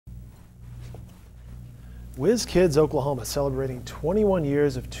Whiz Kids Oklahoma, celebrating 21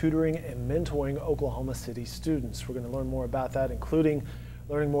 years of tutoring and mentoring Oklahoma City students. We're going to learn more about that, including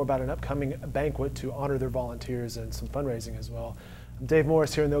learning more about an upcoming banquet to honor their volunteers and some fundraising as well. I'm Dave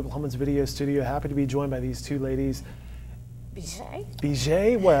Morris here in the Oklahoman's video studio. Happy to be joined by these two ladies.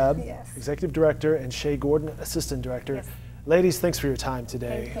 Bijay Webb, yes. Executive Director, and Shay Gordon, Assistant Director. Yes. Ladies, thanks for your time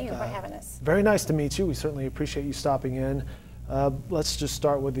today. Thank you for having us. Very nice to meet you. We certainly appreciate you stopping in. Let's just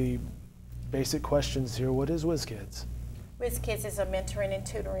start with the basic questions here. What is Whiz Kids? Whiz Kids is a mentoring and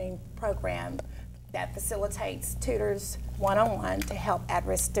tutoring program that facilitates tutors one-on-one to help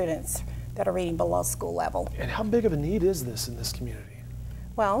at-risk students that are reading below school level. And how big of a need is this in this community?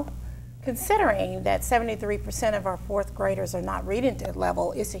 Well, considering that 73% of our fourth graders are not reading at that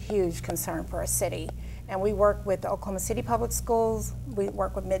level, it's a huge concern for our city. And we work with the Oklahoma City Public Schools, we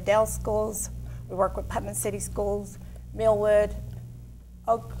work with Middale Schools, we work with Putnam City Schools, Millwood,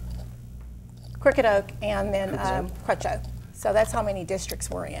 Crooked Oak, and then Crutcho. So that's how many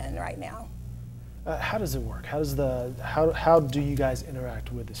districts we're in right now. How does it work? How do you guys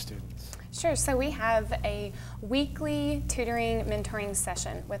interact with the students? Sure, so we have a weekly tutoring mentoring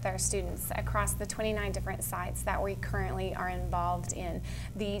session with our students across the 29 different sites that we currently are involved in.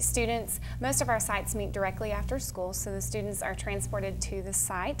 The students, most of our sites meet directly after school, so the students are transported to the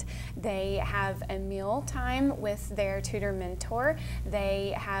site. They have a meal time with their tutor mentor.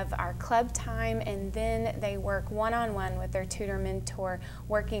 They have our club time, and then they work one-on-one with their tutor mentor,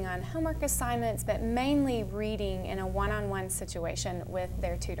 working on homework assignments, but mainly reading in a one-on-one situation with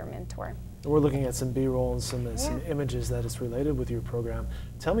their tutor mentor. We're looking at some B-roll and some images that is related with your program.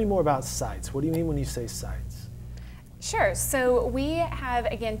 Tell me more about sites. What do you mean when you say sites? Sure, so we have,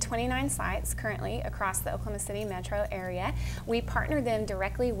 again, 29 sites currently across the Oklahoma City metro area. We partner them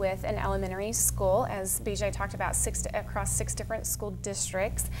directly with an elementary school, as BJ talked about, across 6 different school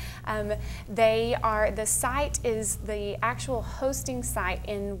districts. The site is the actual hosting site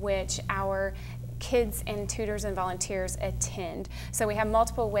in which our kids and tutors and volunteers attend. So we have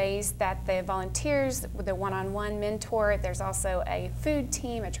multiple ways that the volunteers, with the one-on-one mentor, there's also a food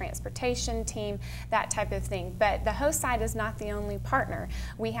team, a transportation team, that type of thing. But the host site is not the only partner.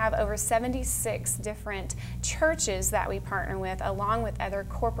 We have over 76 different churches that we partner with, along with other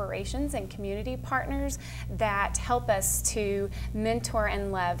corporations and community partners that help us to mentor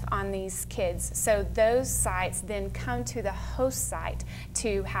and love on these kids. So those sites then come to the host site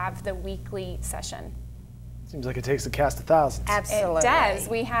to have the weekly session. Seems like it takes a cast of thousands. Absolutely. It does.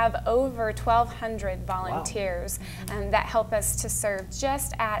 We have over 1,200 volunteers that help us to serve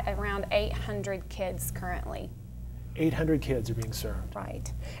just at around 800 kids currently. 800 kids are being served.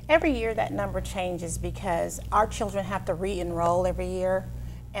 Right. Every year that number changes because our children have to re-enroll every year,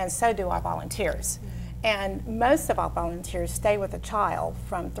 and so do our volunteers. And most of our volunteers stay with a child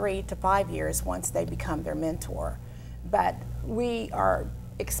from 3 to 5 years once they become their mentor. But we are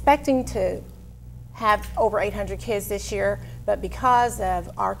expecting to have over 800 kids this year, but because of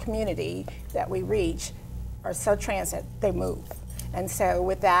our community that we reach are so transit, they move. And so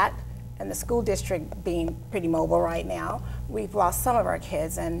with that, and the school district being pretty mobile right now, we've lost some of our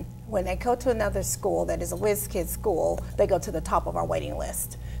kids, and when they go to another school that is a Whiz Kids school, they go to the top of our waiting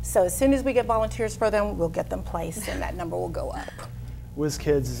list. So as soon as we get volunteers for them, we'll get them placed, and that number will go up. Whiz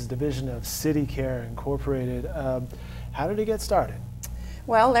Kids is a division of City Care Incorporated. How did it get started?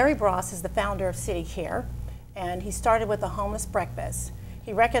 Well, Larry Bross is the founder of City Care, and he started with a homeless breakfast.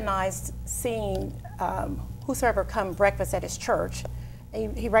 He recognized seeing whosoever come breakfast at his church,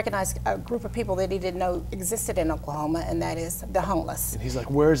 he recognized a group of people that he didn't know existed in Oklahoma, and that is the homeless. And he's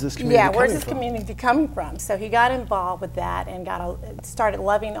like, where's this community coming from? Yeah, where's this community coming from? So he got involved with that and started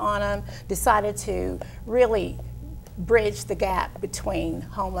loving on them, decided to really bridge the gap between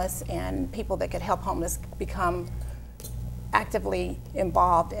homeless and people that could help homeless become actively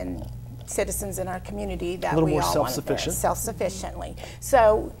involved in citizens in our community that we all want. A little more self-sufficient. Self-sufficiently.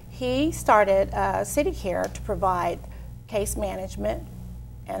 So he started City Care to provide case management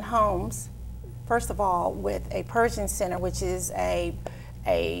and homes, first of all, with a Persian Center, which is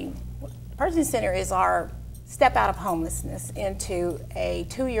Persian Center is our step out of homelessness into a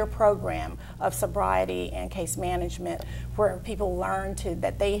 2-year program of sobriety and case management where people learn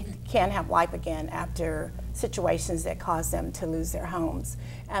that they can have life again after situations that cause them to lose their homes.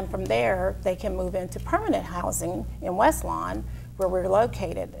 And from there, they can move into permanent housing in West Lawn, where we're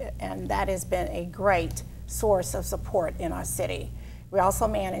located, and that has been a great source of support in our city. We also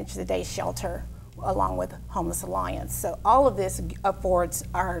manage the day shelter along with Homeless Alliance. So all of this affords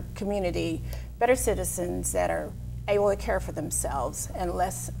our community better citizens that are able to care for themselves and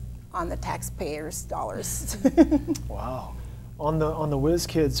less on the taxpayers' dollars. Wow. On the Whiz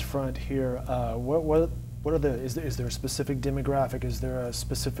Kids front here, what What are is there a specific demographic? Is there a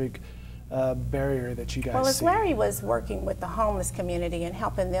specific barrier that you guys Well, as see? Larry was working with the homeless community and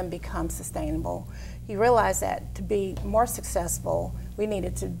helping them become sustainable, he realized that to be more successful, we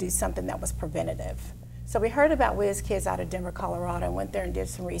needed to do something that was preventative. So we heard about Whiz Kids out of Denver, Colorado, and went there and did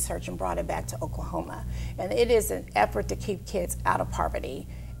some research and brought it back to Oklahoma. And it is an effort to keep kids out of poverty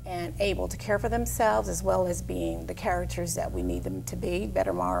and able to care for themselves, as well as being the characters that we need them to be,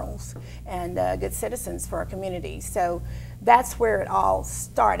 better morals, and good citizens for our community. So that's where it all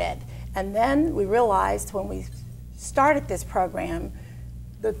started. And then we realized when we started this program,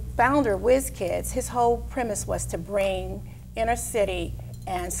 the founder of Whiz Kids, his whole premise was to bring inner city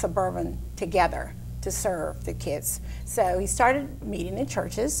and suburban together to serve the kids. So he started meeting in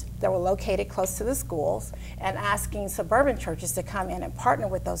churches that were located close to the schools and asking suburban churches to come in and partner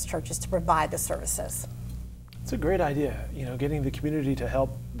with those churches to provide the services. It's a great idea, you know, getting the community to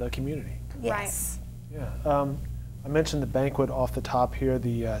help the community. Yes. Yeah. I mentioned the banquet off the top here,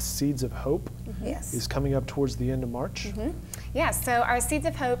 the Seeds of Hope Yes. is coming up towards the end of March. Yeah, so our Seeds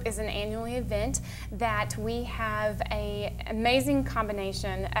of Hope is an annual event that we have an amazing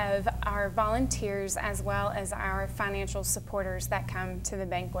combination of our volunteers as well as our financial supporters that come to the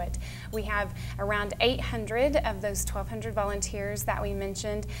banquet. We have around 800 of those 1,200 volunteers that we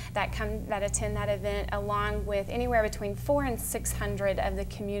mentioned that attend that event, along with anywhere between 400 and 600 of the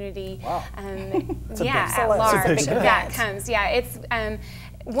community. Wow. Yeah, at large that comes. Yeah, it's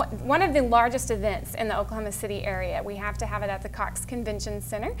one of the largest events in the Oklahoma City area. We have to have it at the Cox Convention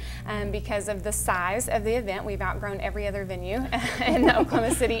Center because of the size of the event. We've outgrown every other venue in the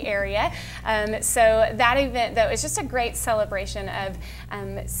Oklahoma City area. So that event, though, is just a great celebration of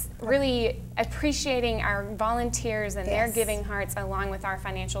really appreciating our volunteers and their giving hearts, along with our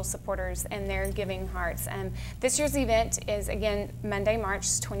financial supporters and their giving hearts. This year's event is, again, Monday, March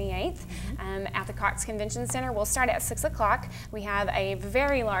 28th at the Cox Convention Center. We'll start at 6 o'clock. We have a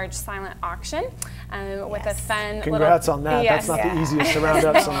very large silent auction with a fun Congrats little, on that. That's not the easiest to round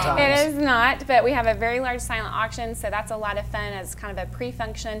up sometimes. It is not, but we have a very large silent auction, so that's a lot of fun as kind of a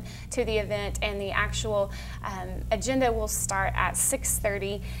pre-function to the event, and the actual agenda will start at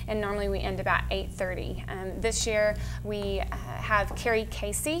 6:30, and normally we end about 8:30. This year we have Kerry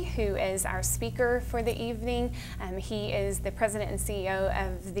Casey, who is our speaker for the evening. He is the president and CEO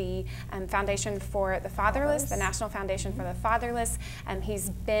of the Foundation for the Fatherless, the National Foundation for the Fatherless. He's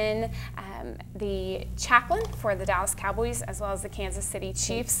been the chaplain for the Dallas Cowboys as well as the Kansas City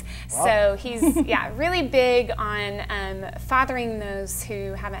Chiefs. Wow. So he's really big on fathering those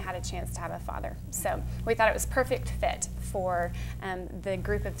who haven't had a chance to have a father. So we thought it was perfect fit for the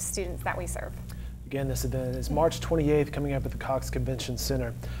group of students that we serve. Again, this event is March 28th, coming up at the Cox Convention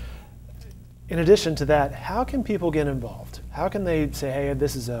Center. In addition to that, how can people get involved? How can they say, hey,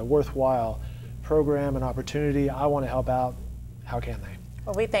 this is a worthwhile program, an opportunity, I want to help out? How can they?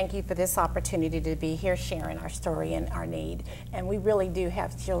 Well, we thank you for this opportunity to be here sharing our story and our need. And we really do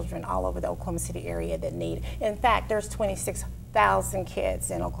have children all over the Oklahoma City area that need. In fact, there's 26,000 kids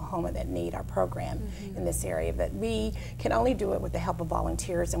in Oklahoma that need our program in this area. But we can only do it with the help of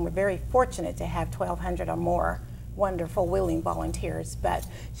volunteers, and we're very fortunate to have 1,200 or more wonderful, willing volunteers. But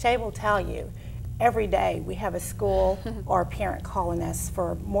Shay will tell you, every day we have a school or a parent calling us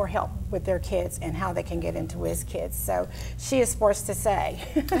for more help with their kids and how they can get into Whiz Kids. So she is forced to say,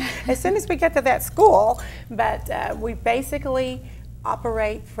 as soon as we get to that school, but we basically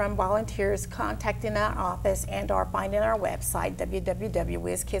operate from volunteers contacting our office and or finding our website,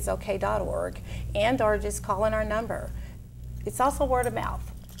 www.whizkidsok.org, and or just calling our number. It's also word of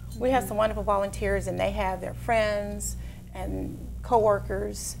mouth. We have some wonderful volunteers, and they have their friends and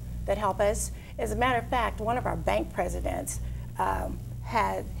coworkers that help us. As a matter of fact, one of our bank presidents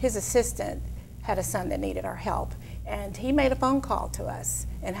had his assistant had a son that needed our help, and he made a phone call to us,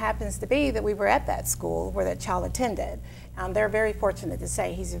 and happens to be that we were at that school where that child attended. They're very fortunate to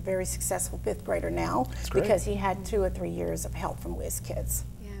say he's a very successful 5th grader now because he had 2 or 3 years of help from Whiz Kids.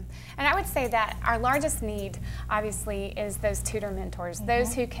 And I would say that our largest need, obviously, is those tutor mentors,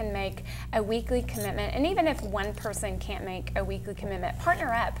 those who can make a weekly commitment. And even if one person can't make a weekly commitment,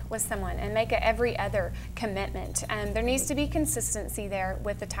 partner up with someone and make a every other commitment. There needs to be consistency there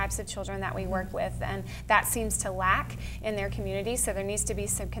with the types of children that we work with, and that seems to lack in their community, so there needs to be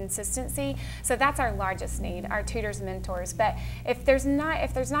some consistency. So that's our largest need, our tutors, mentors. But if there's not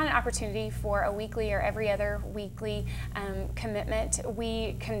an opportunity for a weekly or every other weekly commitment,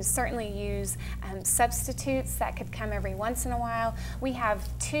 we can can certainly use substitutes that could come every once in a while. We have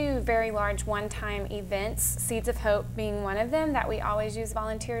 2 very large one-time events, Seeds of Hope being one of them that we always use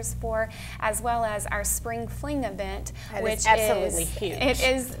volunteers for, as well as our Spring Fling event, which is absolutely huge. It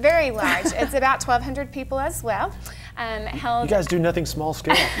is very large. It's about 1,200 people as well. You guys do nothing small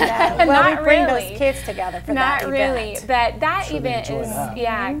scale. Well, Not we bring really. those kids together for Not that really, event. but that Sure they event enjoy is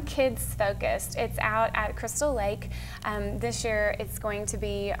that. kids focused. It's out at Crystal Lake. This year it's going to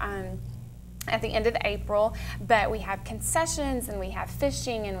be at the end of April, but we have concessions and we have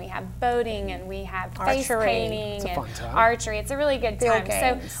fishing and we have boating and we have face Archery. painting It's a and fun time. archery. It's a really good Field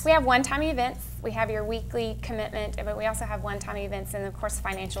time. games. So we have one-time events. We have your weekly commitment, but we also have one-time events and, of course,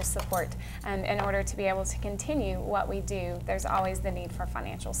 financial support. In order to be able to continue what we do, there's always the need for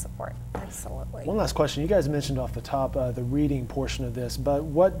financial support. Absolutely. One last question. You guys mentioned off the top the reading portion of this, but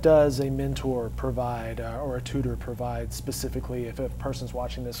what does a mentor provide or a tutor provide specifically if a person's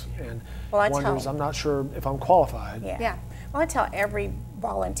watching this and Well, I wonders, tell- I'm not sure if I'm qualified? Yeah. Well, I tell every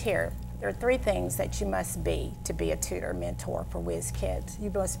volunteer there are 3 things that you must be to be a tutor mentor for Whiz Kids. You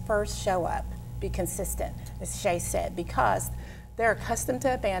must first show up, be consistent, as Shay said, because they're accustomed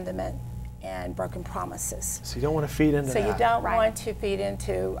to abandonment and broken promises. So you don't want to feed into So that. you don't Right. want to feed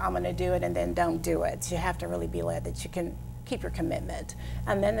into, I'm going to do it and then don't do it. You have to really be led that you can keep your commitment.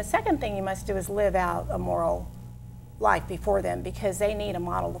 And then the second thing you must do is live out a moral life before them, because they need a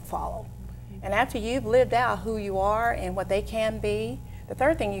model to follow. And after you've lived out who you are and what they can be, the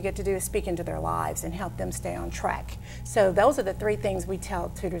third thing you get to do is speak into their lives and help them stay on track. So those are the 3 things we tell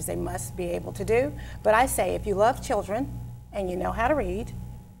tutors they must be able to do. But I say if you love children and you know how to read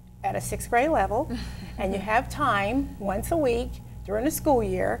at a 6th grade level and you have time once a week during the school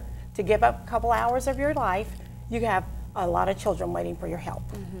year to give up a couple hours of your life, you have a lot of children waiting for your help.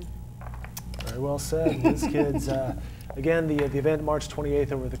 Very well said. Whiz Kids. Again, the event March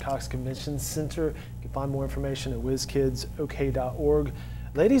 28th over at the Cox Convention Center. You can find more information at whizkidsok.org.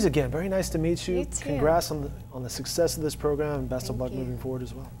 Ladies, again, very nice to meet you. You too. Congrats on the success of this program, and best of Thank luck you. moving forward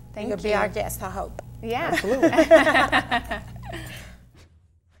as well. Thank You'll you. be our guest, I hope. Yeah. Absolutely.